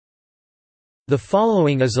The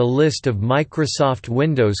following is a list of Microsoft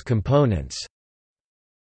Windows components.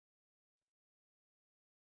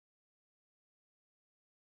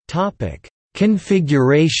 Topic: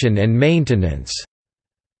 Configuration and maintenance.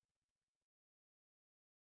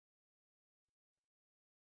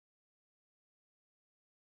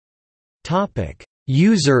 Topic: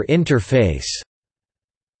 User interface.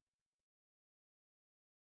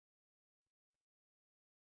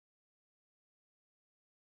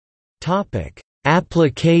 Topic: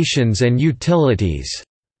 Applications and utilities.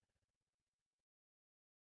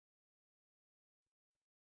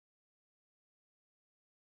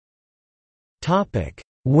 Topic: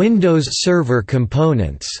 Windows Server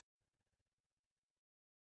components.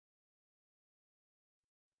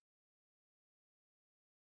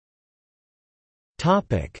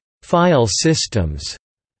 Topic: File systems.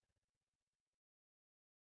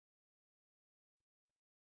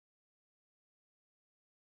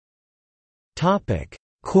 Topic: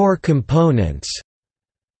 Core components.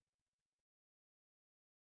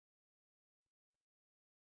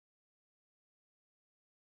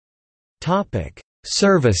 Topic: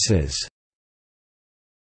 Services.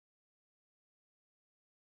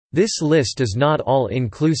 This list is not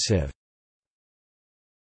all-inclusive.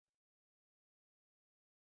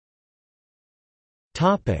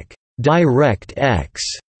 Topic: DirectX.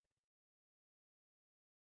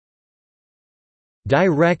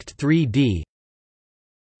 Direct 3D,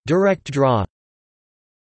 DirectDraw,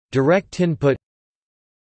 DirectInput,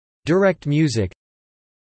 DirectMusic,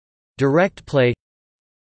 DirectPlay,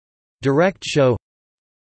 DirectShow,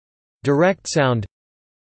 DirectSound,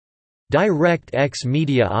 DirectX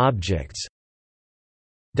Media Objects,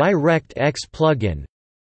 DirectX Plugin,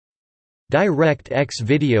 DirectX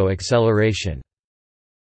Video Acceleration.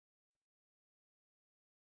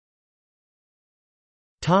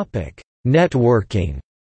 Topic: Networking.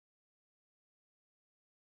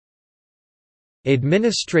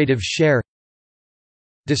 Administrative share,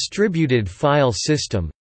 Distributed file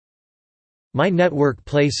system, My Network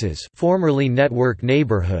Places, formerly Network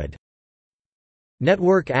Neighborhood,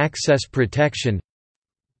 Network access protection,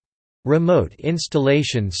 Remote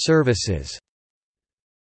installation services,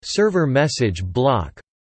 Server message block,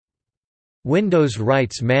 Windows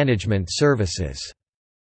rights management services.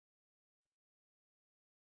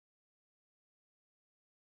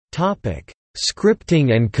 Topic: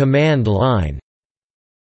 Scripting and command line.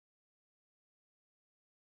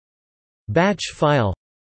 Batch file,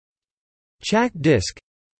 Chack disk,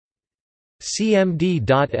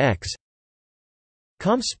 cmd.x,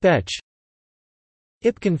 comspec,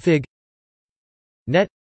 ipconfig,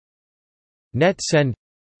 netsend,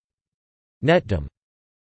 netdom.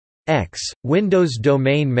 X, Windows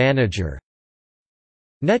Domain Manager,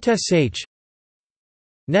 netsh,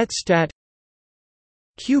 netstat,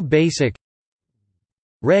 QBasic,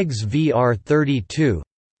 regs vr32,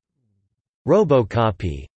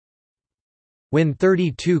 robocopy,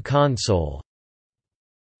 Win32 console,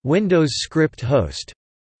 Windows script host,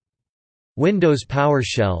 Windows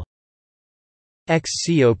PowerShell,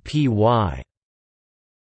 XCOPY.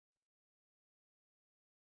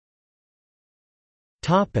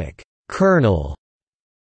 Topic: Kernel.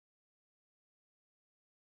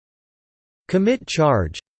 Commit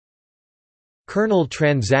charge, Kernel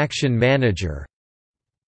Transaction Manager,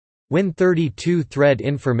 Win32 Thread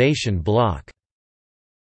Information Block.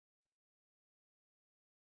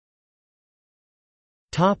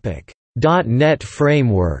 Topic: .NET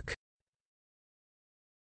Framework.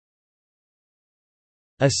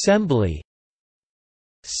 Assembly,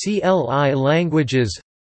 CLI languages,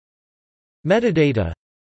 Metadata,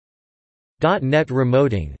 .NET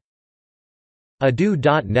Remoting,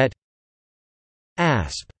 Ado.NET,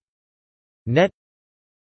 ASP. Net,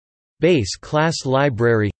 Base Class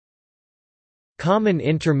Library, Common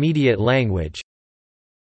Intermediate Language,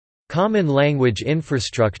 Common Language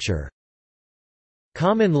Infrastructure,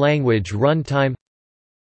 Common Language Runtime,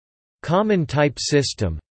 Common Type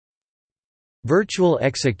System, Virtual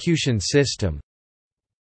Execution System,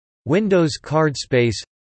 Windows CardSpace,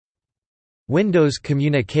 Windows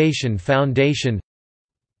Communication Foundation,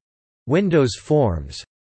 Windows Forms,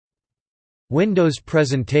 Windows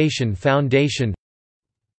Presentation Foundation,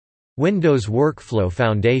 Windows Workflow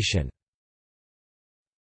Foundation.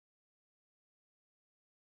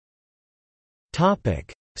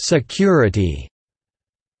 Topic: Security.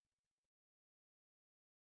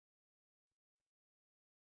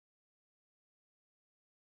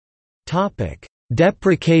 Topic: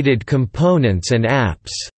 Deprecated components and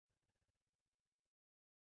apps.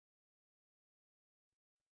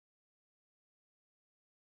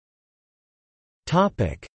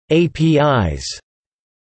 Topic: APIs.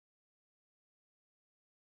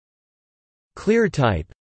 ClearType,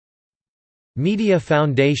 Media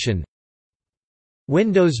Foundation,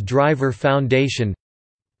 Windows Driver Foundation,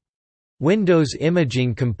 Windows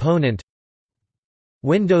Imaging Component,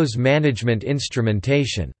 Windows Management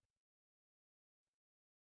Instrumentation.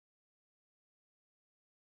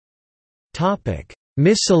 Topic: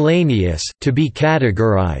 Miscellaneous, to be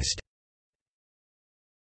categorized.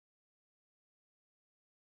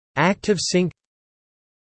 ActiveSync.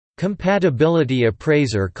 Compatibility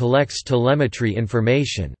Appraiser collects telemetry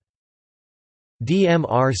information.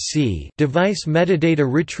 DMRC, Device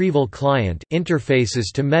Metadata Retrieval Client, interfaces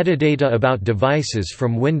to metadata about devices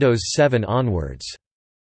from Windows 7 onwards.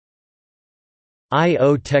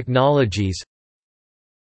 I/O Technologies,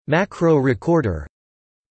 Macro Recorder,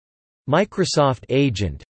 Microsoft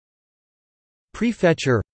Agent,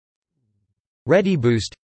 Prefetcher,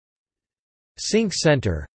 ReadyBoost, Sync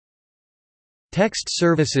Center, Text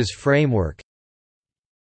Services Framework,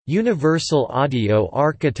 Universal Audio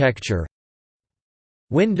Architecture,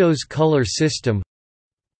 Windows Color System,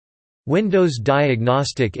 Windows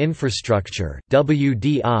Diagnostic Infrastructure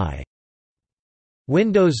 (WDI),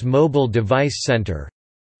 Windows Mobile Device Center,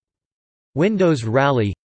 Windows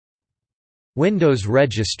Rally, Windows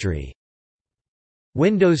Registry,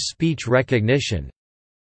 Windows Speech Recognition,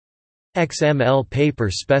 XML Paper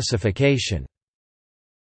Specification.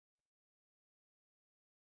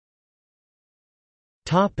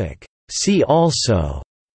 See also: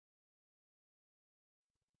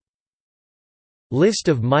 List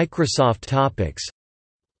of Microsoft topics,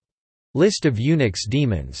 List of Unix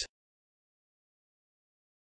daemons.